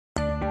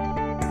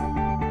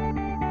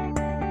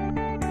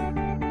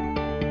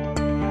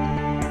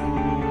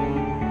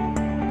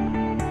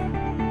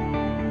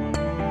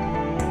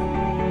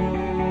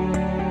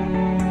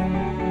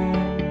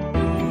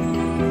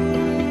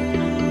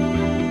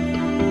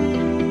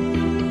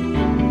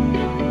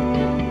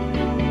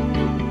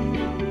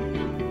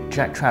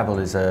JacTravel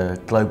is a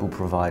global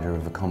provider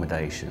of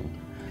accommodation.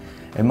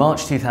 In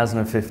March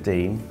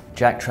 2015,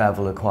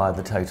 JacTravel acquired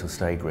the Total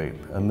Stay Group,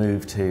 a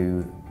move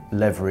to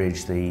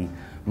leverage the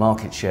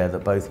market share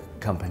that both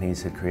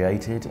companies had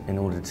created in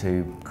order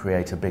to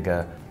create a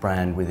bigger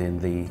brand within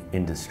the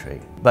industry.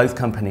 Both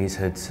companies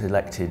had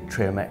selected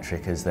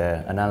Triometric as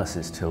their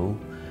analysis tool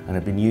and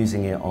had been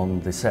using it on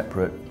the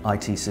separate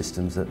IT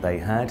systems that they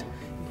had,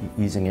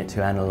 using it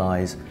to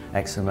analyse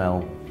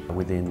XML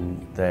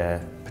within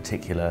their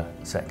particular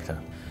sector.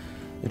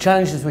 The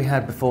challenges we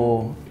had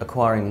before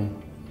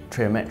acquiring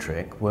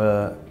Triometric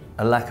were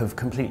a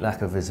complete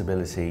lack of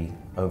visibility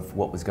of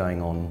what was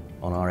going on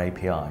our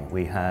API.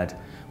 We had,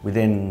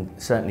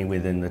 certainly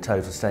within the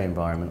Total Stay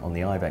environment on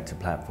the iVector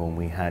platform,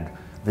 we had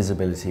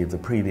visibility of the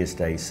previous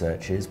day's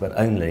searches, but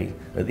only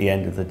at the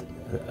end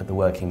of the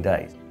working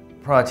day.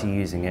 Prior to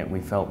using it,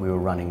 we felt we were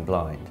running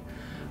blind.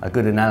 A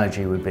good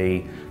analogy would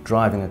be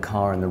driving a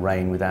car in the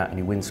rain without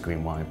any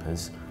windscreen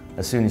wipers.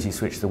 As soon as you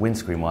switch the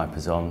windscreen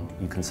wipers on,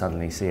 you can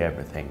suddenly see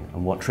everything.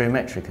 And what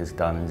Triometric has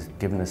done is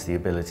given us the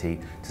ability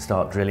to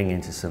start drilling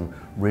into some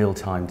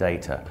real-time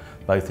data,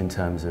 both in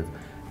terms of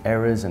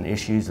errors and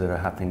issues that are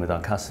happening with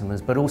our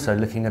customers, but also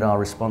looking at our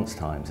response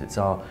times. It's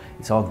our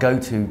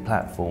go-to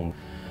platform.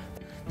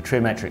 The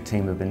Triometric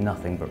team have been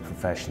nothing but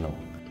professional.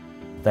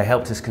 They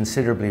helped us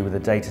considerably with the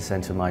data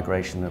center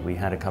migration that we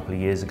had a couple of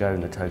years ago in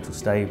the Total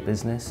Stay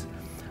business,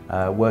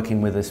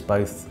 working with us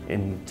both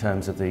in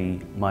terms of the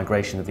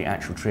migration of the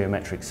actual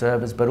Triometric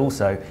servers, but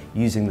also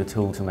using the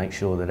tool to make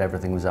sure that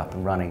everything was up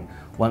and running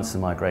once the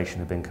migration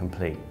had been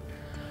complete.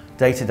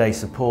 Day-to-day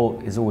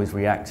support is always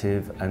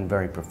reactive and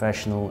very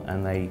professional,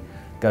 and they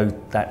go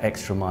that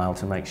extra mile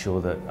to make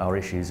sure that our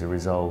issues are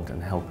resolved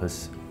and help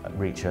us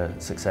reach a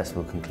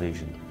successful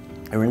conclusion.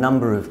 There are a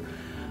number of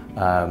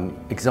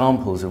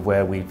examples of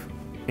where we've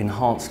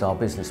enhanced our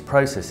business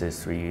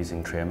processes through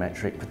using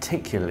Triometric,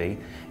 particularly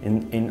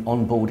in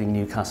onboarding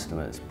new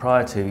customers.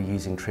 Prior to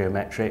using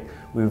Triometric,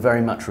 we were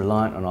very much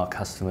reliant on our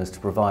customers to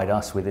provide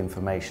us with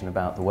information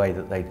about the way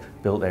that they'd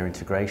built their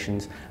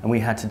integrations, and we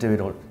had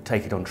to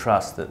take it on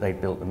trust that they'd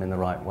built them in the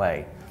right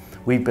way.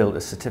 We built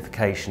a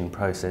certification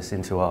process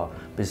into our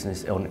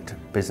business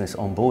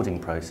onboarding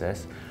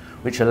process,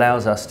 which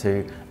allows us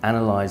to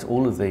analyse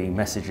all of the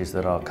messages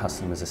that our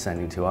customers are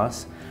sending to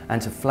us and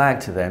to flag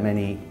to them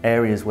any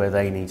areas where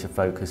they need to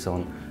focus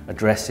on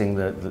addressing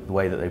the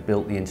way that they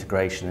built the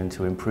integration and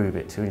to improve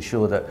it, to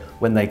ensure that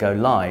when they go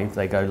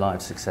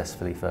live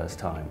successfully first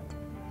time.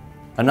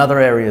 Another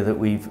area that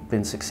we've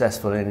been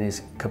successful in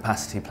is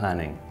capacity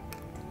planning.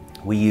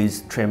 We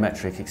use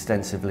Triometric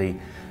extensively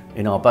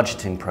in our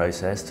budgeting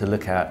process to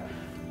look at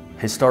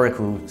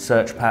historical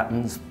search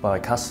patterns by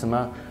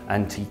customer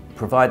and to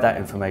provide that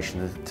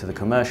information to the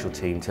commercial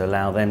team to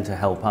allow them to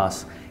help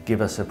us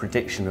give us a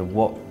prediction of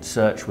what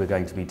search we're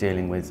going to be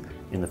dealing with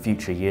in the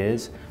future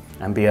years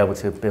and be able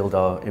to build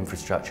our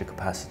infrastructure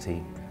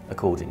capacity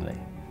accordingly.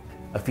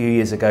 A few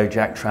years ago,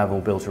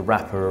 JacTravel built a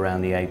wrapper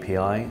around the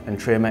API, and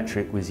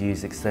Triometric was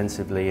used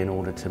extensively in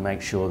order to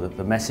make sure that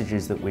the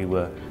messages that we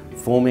were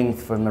forming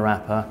from the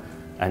wrapper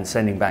and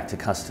sending back to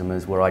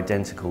customers were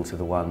identical to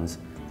the ones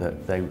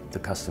that the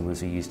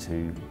customers are used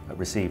to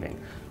receiving.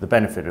 The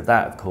benefit of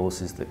that, of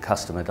course, is that the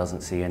customer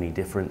doesn't see any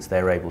difference.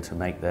 They're able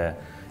to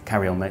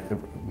carry on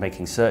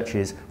making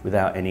searches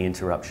without any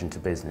interruption to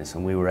business,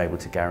 and we were able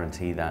to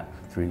guarantee that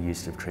through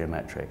use of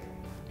Triometric.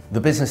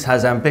 The business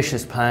has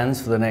ambitious plans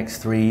for the next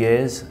 3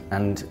 years,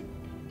 and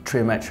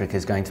Triometric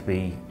is going to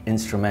be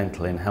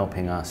instrumental in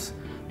helping us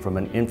from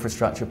an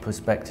infrastructure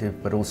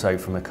perspective, but also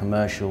from a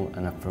commercial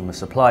and from a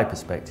supply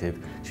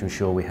perspective to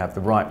ensure we have the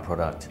right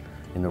product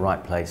in the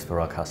right place for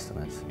our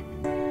customers.